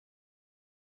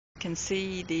can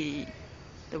see the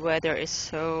weather is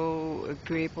so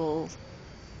agreeable.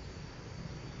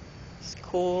 It's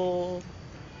cool,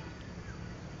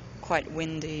 quite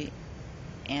windy,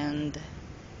 and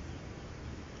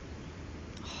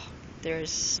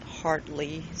there's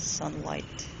hardly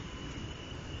sunlight.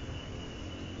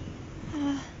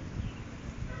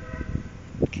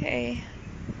 Okay,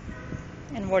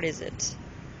 and what is it?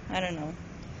 I don't know.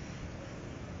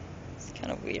 It's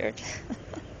kind of weird.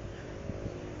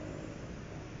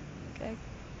 Okay.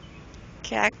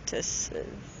 Cactuses.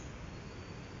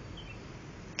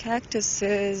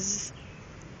 Cactuses.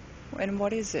 And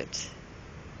what is it?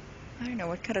 I don't know.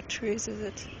 What kind of trees is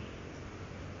it?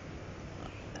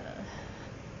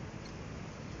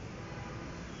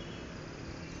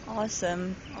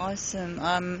 Awesome, awesome.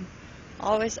 I'm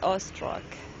always awestruck.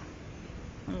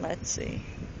 And let's see.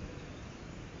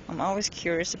 I'm always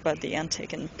curious about the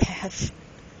untaken path.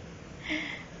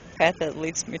 Path that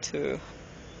leads me to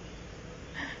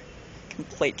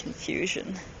complete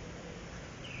confusion.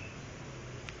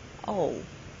 Oh,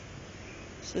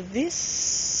 so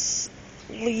this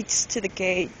leads to the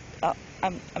gate.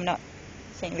 I'm not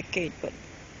saying the gate, but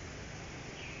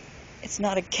it's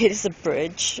not a gate, it's a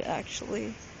bridge,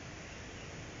 actually.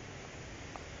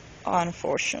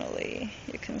 Unfortunately,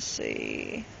 you can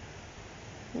see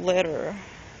litter.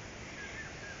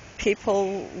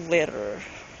 People litter.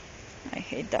 I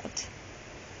hate that.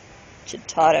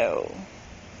 Chitato.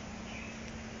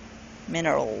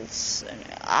 Minerals. And,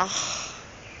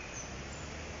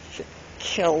 should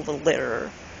kill the litter.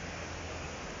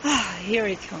 Here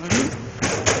it comes.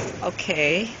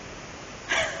 Okay.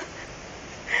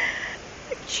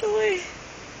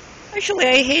 Actually,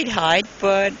 I hate height,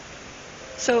 but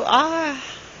so I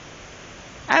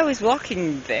was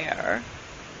walking there.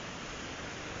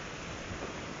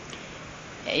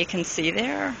 Yeah, you can see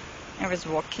there. I was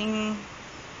walking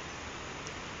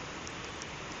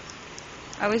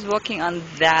on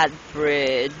that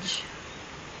bridge,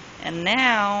 and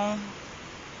now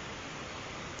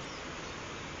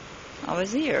I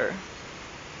was here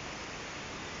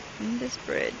in this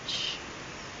bridge,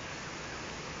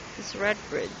 this red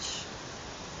bridge.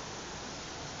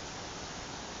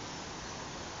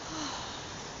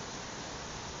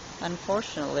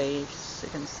 Unfortunately, as you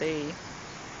can see,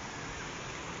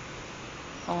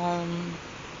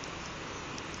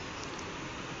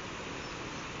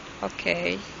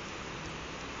 okay,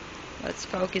 let's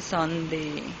focus on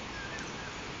the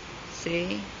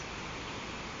sea.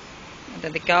 And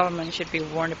then the government should be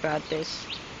warned about this.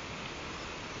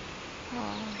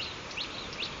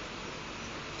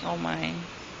 Oh my.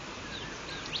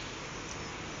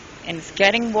 And it's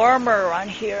getting warmer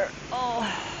around here. Oh,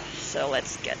 so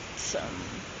let's get some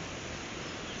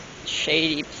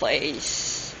shady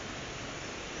place.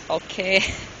 Okay.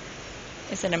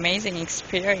 It's an amazing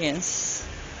experience.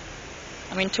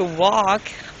 I mean, to walk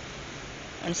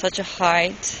on such a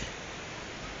height.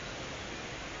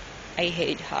 I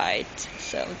hate height,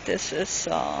 so this is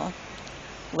a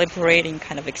liberating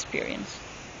kind of experience.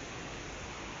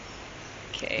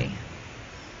 Okay.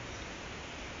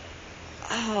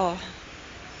 Oh,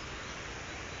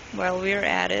 well, we're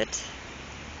at it.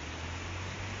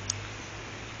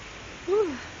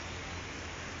 Whew.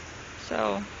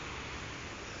 So,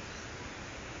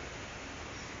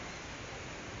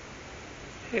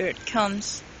 here it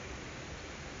comes.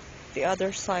 The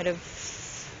other side of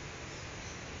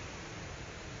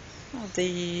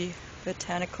the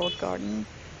botanical garden.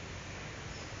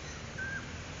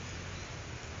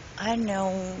 I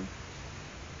know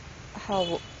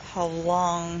how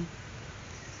long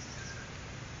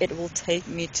it will take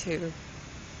me to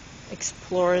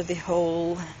explore the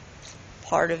whole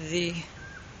part of the,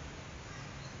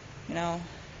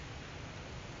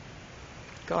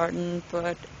 garden,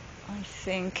 but I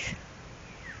think,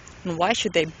 and why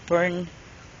should they burn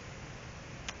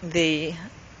the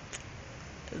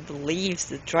leaves,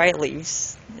 the dry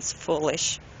leaves? It's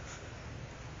foolish.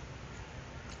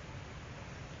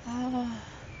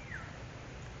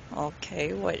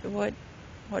 Okay,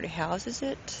 what house is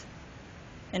it?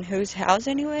 And whose house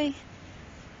anyway?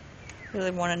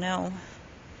 Really want to know.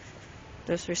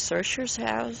 Those researchers'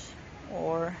 house,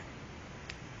 or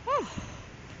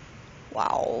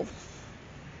wow,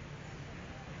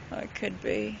 it could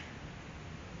be.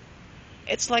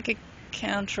 It's like a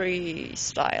country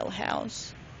style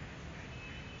house.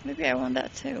 Maybe I want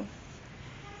that too.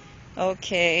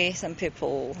 Okay, some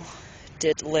people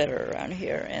did litter around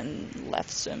here and left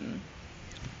some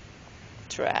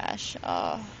trash.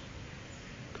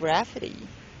 Graffiti.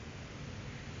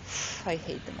 I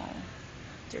hate them all.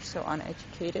 They're so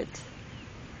uneducated.